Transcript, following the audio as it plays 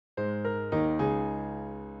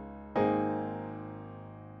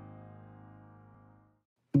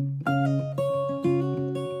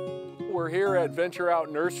here at Venture Out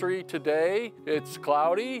Nursery today. It's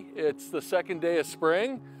cloudy, it's the second day of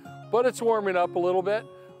spring, but it's warming up a little bit.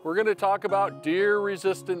 We're going to talk about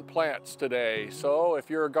deer-resistant plants today. So if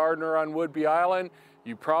you're a gardener on Whidbey Island,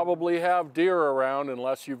 you probably have deer around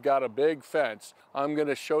unless you've got a big fence. I'm going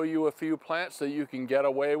to show you a few plants that you can get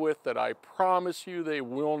away with that I promise you they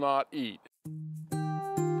will not eat.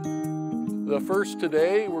 The first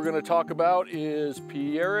today we're going to talk about is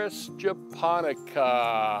Pieris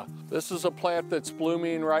japonica. This is a plant that's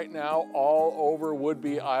blooming right now all over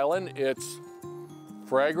Whidbey Island. It's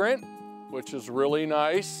fragrant, which is really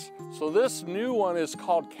nice. So this new one is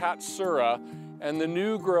called Katsura, and the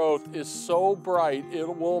new growth is so bright it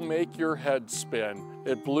will make your head spin.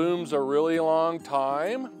 It blooms a really long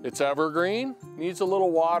time. It's evergreen, needs a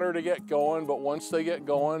little water to get going, but once they get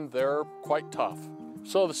going, they're quite tough.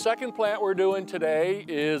 So the second plant we're doing today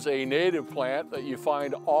is a native plant that you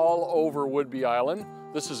find all over Whidbey Island.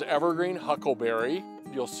 This is evergreen huckleberry.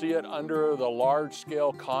 You'll see it under the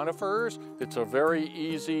large-scale conifers. It's a very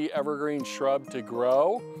easy evergreen shrub to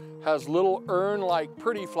grow. Has little urn-like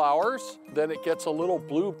pretty flowers. Then it gets a little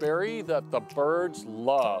blueberry that the birds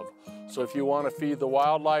love. So if you want to feed the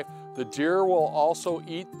wildlife, the deer will also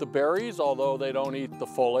eat the berries, although they don't eat the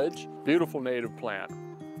foliage. Beautiful native plant.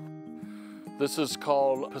 This is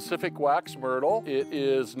called Pacific wax myrtle. It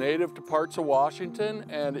is native to parts of Washington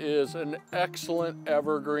and is an excellent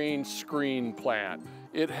evergreen screen plant.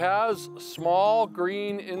 It has small,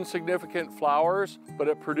 green, insignificant flowers, but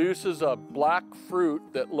it produces a black fruit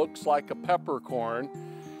that looks like a peppercorn,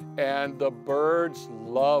 and the birds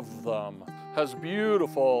love them. Has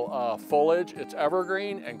beautiful foliage. It's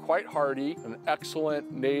evergreen and quite hardy, an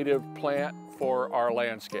excellent native plant for our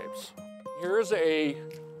landscapes. Here's a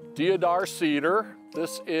deodar cedar.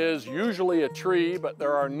 This is usually a tree, but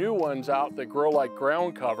there are new ones out that grow like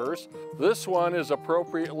ground covers. This one is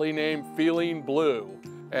appropriately named Feeling Blue,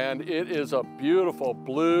 and it is a beautiful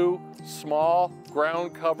blue, small,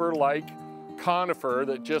 ground cover-like conifer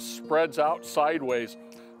that just spreads out sideways.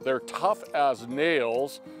 They're tough as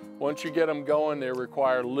nails. Once you get them going, they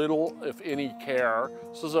require little, if any, care.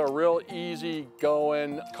 This is a real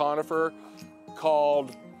easy-going conifer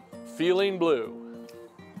called Feeling Blue.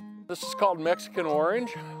 This is called Mexican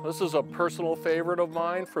orange. This is a personal favorite of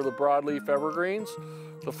mine for the broadleaf evergreens.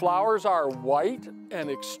 The flowers are white and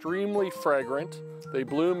extremely fragrant. They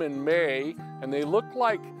bloom in May, and they look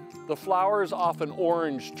like the flowers off an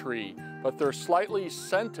orange tree, but they're slightly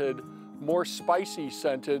scented, more spicy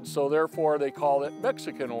scented, so therefore they call it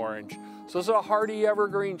Mexican orange. So this is a hardy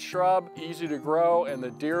evergreen shrub, easy to grow, and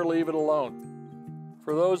the deer leave it alone.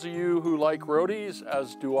 For those of you who like rhododendrons,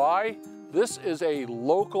 as do I, this is a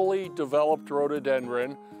locally developed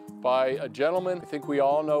rhododendron by a gentleman. I think we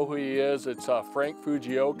all know who he is. It's Frank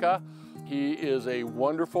Fujioka. He is a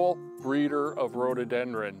wonderful breeder of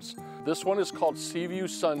rhododendrons. This one is called Seaview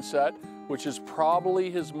Sunset, which is probably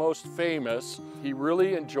his most famous. He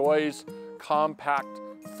really enjoys compact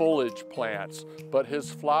foliage plants, but his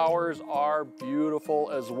flowers are beautiful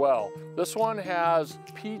as well. This one has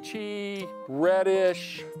peachy,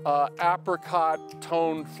 reddish, apricot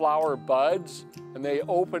toned flower buds, and they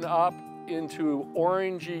open up into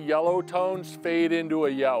orangey yellow tones, fade into a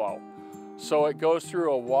yellow. So it goes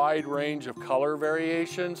through a wide range of color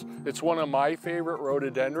variations. It's one of my favorite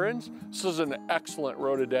rhododendrons. This is an excellent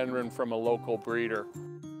rhododendron from a local breeder.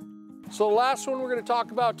 So the last one we're going to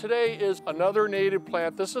talk about today is another native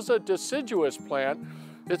plant. This is a deciduous plant.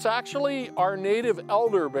 It's actually our native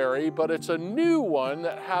elderberry, but it's a new one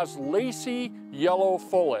that has lacy yellow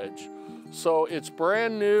foliage. So it's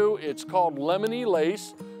brand new. It's called lemony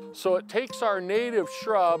lace. So it takes our native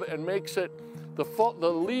shrub and makes it,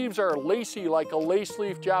 the leaves are lacy like a lace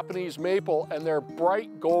leaf Japanese maple, and they're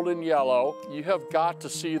bright golden yellow. You have got to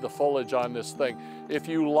see the foliage on this thing. If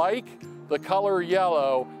you like the color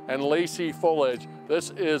yellow and lacy foliage,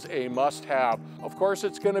 this is a must-have. Of course,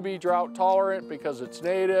 it's going to be drought tolerant because it's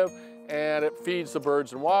native and it feeds the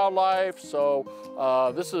birds and wildlife,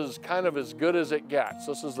 so this is kind of as good as it gets.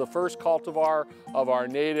 This is the first cultivar of our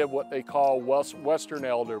native, what they call Western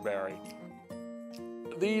elderberry.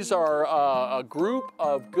 These are a group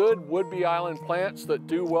of good Whidbey Island plants that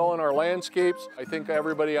do well in our landscapes. I think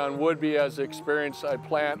everybody on Whidbey has experienced a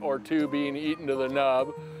plant or two being eaten to the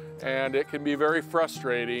nub, and it can be very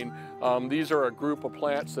frustrating. These are a group of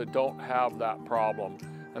plants that don't have that problem.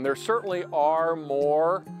 And there certainly are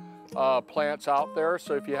more plants out there,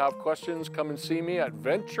 so if you have questions, come and see me at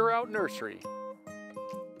Venture Out Nursery.